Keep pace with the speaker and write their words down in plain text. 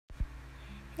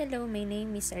Hello, my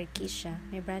name is Arkisha.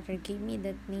 My brother gave me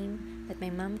that name, but my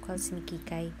mom calls me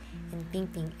Kikay and Ping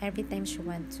Ping every time she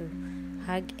wants to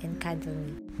hug and cuddle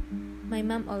me. My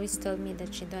mom always told me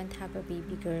that she don't have a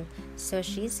baby girl, so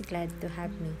she is glad to have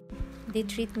me. They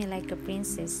treat me like a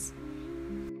princess.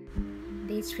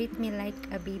 They treat me like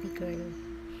a baby girl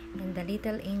and a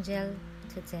little angel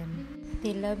to them.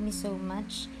 They love me so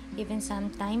much, even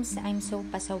sometimes I'm so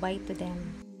pasaway to them.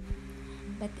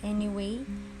 But anyway,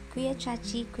 Kuya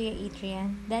Chachi, Kuya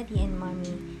Adrian, Daddy and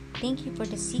Mommy, thank you for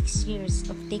the 6 years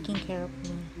of taking care of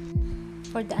me,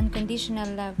 for the unconditional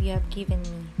love you have given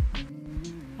me.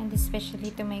 And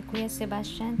especially to my Kuya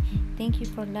Sebastian, thank you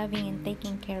for loving and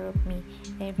taking care of me.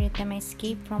 Every time I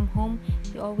escape from home,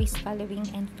 you always following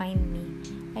and find me.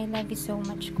 I love you so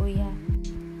much, Kuya.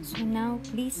 So now,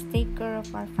 please take care of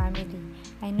our family.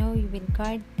 I know you will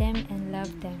guard them and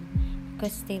love them,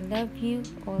 because they love you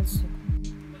also.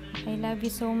 I love you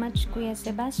so much, Kuya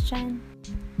Sebastian.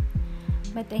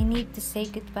 But I need to say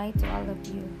goodbye to all of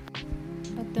you.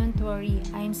 But don't worry,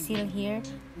 I'm still here,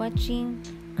 watching,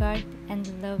 guard, and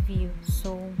love you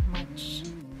so much.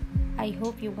 I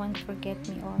hope you won't forget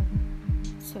me all.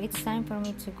 So it's time for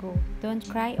me to go. Don't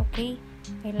cry, okay?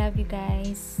 I love you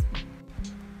guys.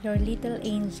 Your little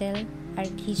angel,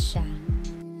 Arkisha.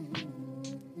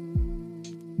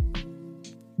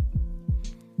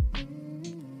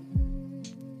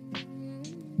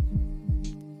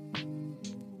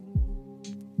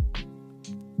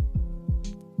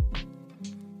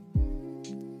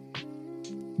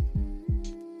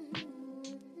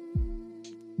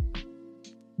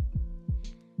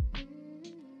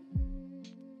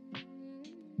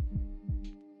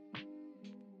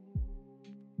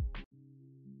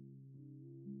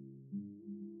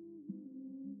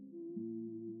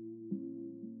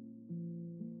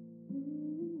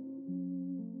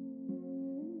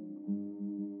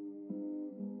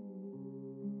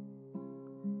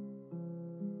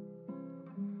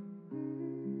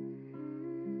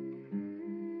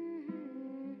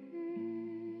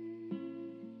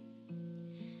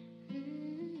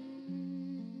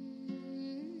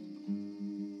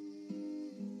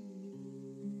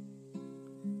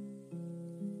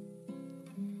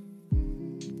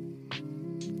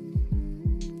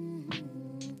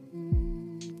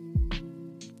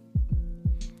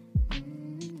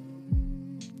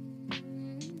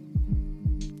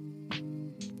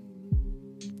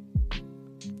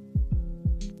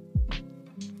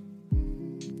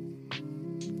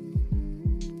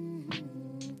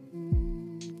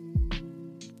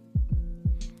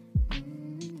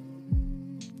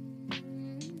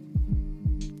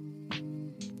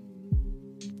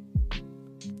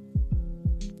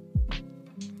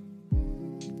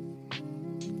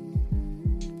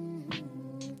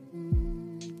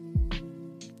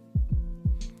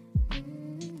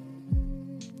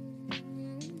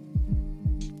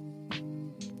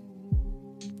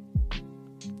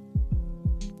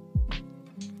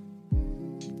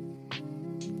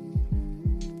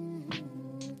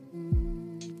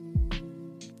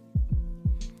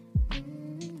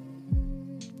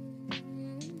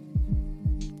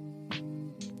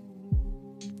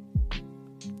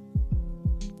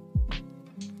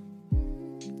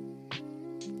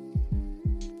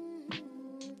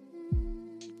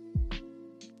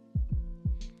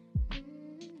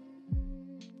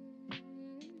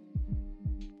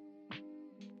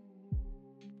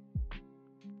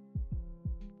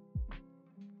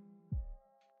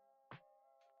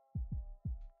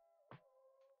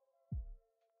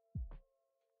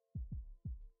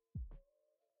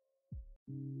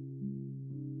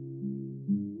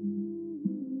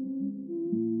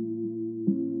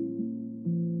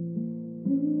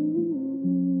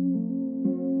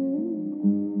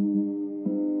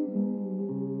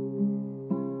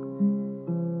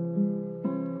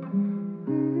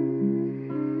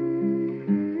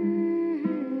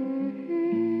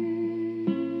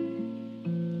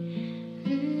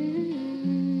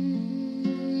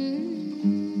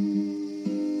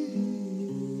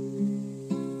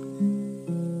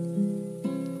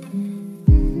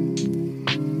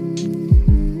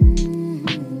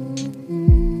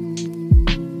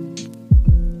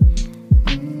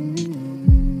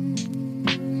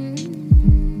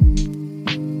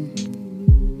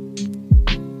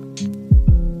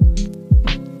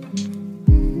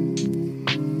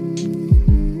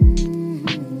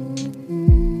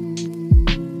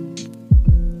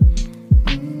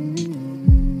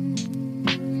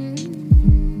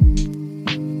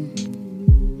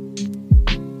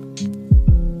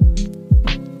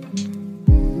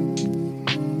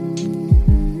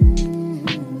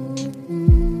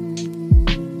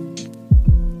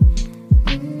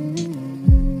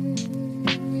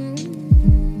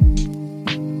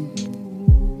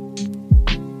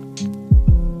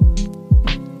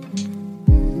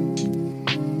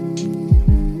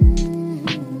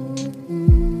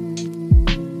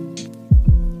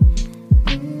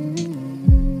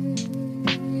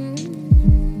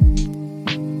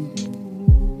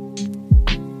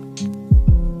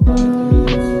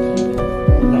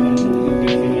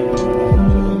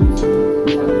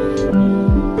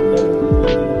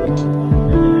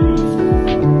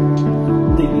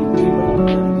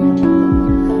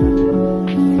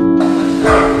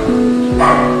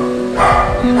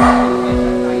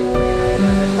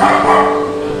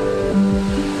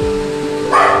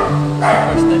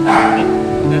 First time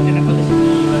natin na pala siya.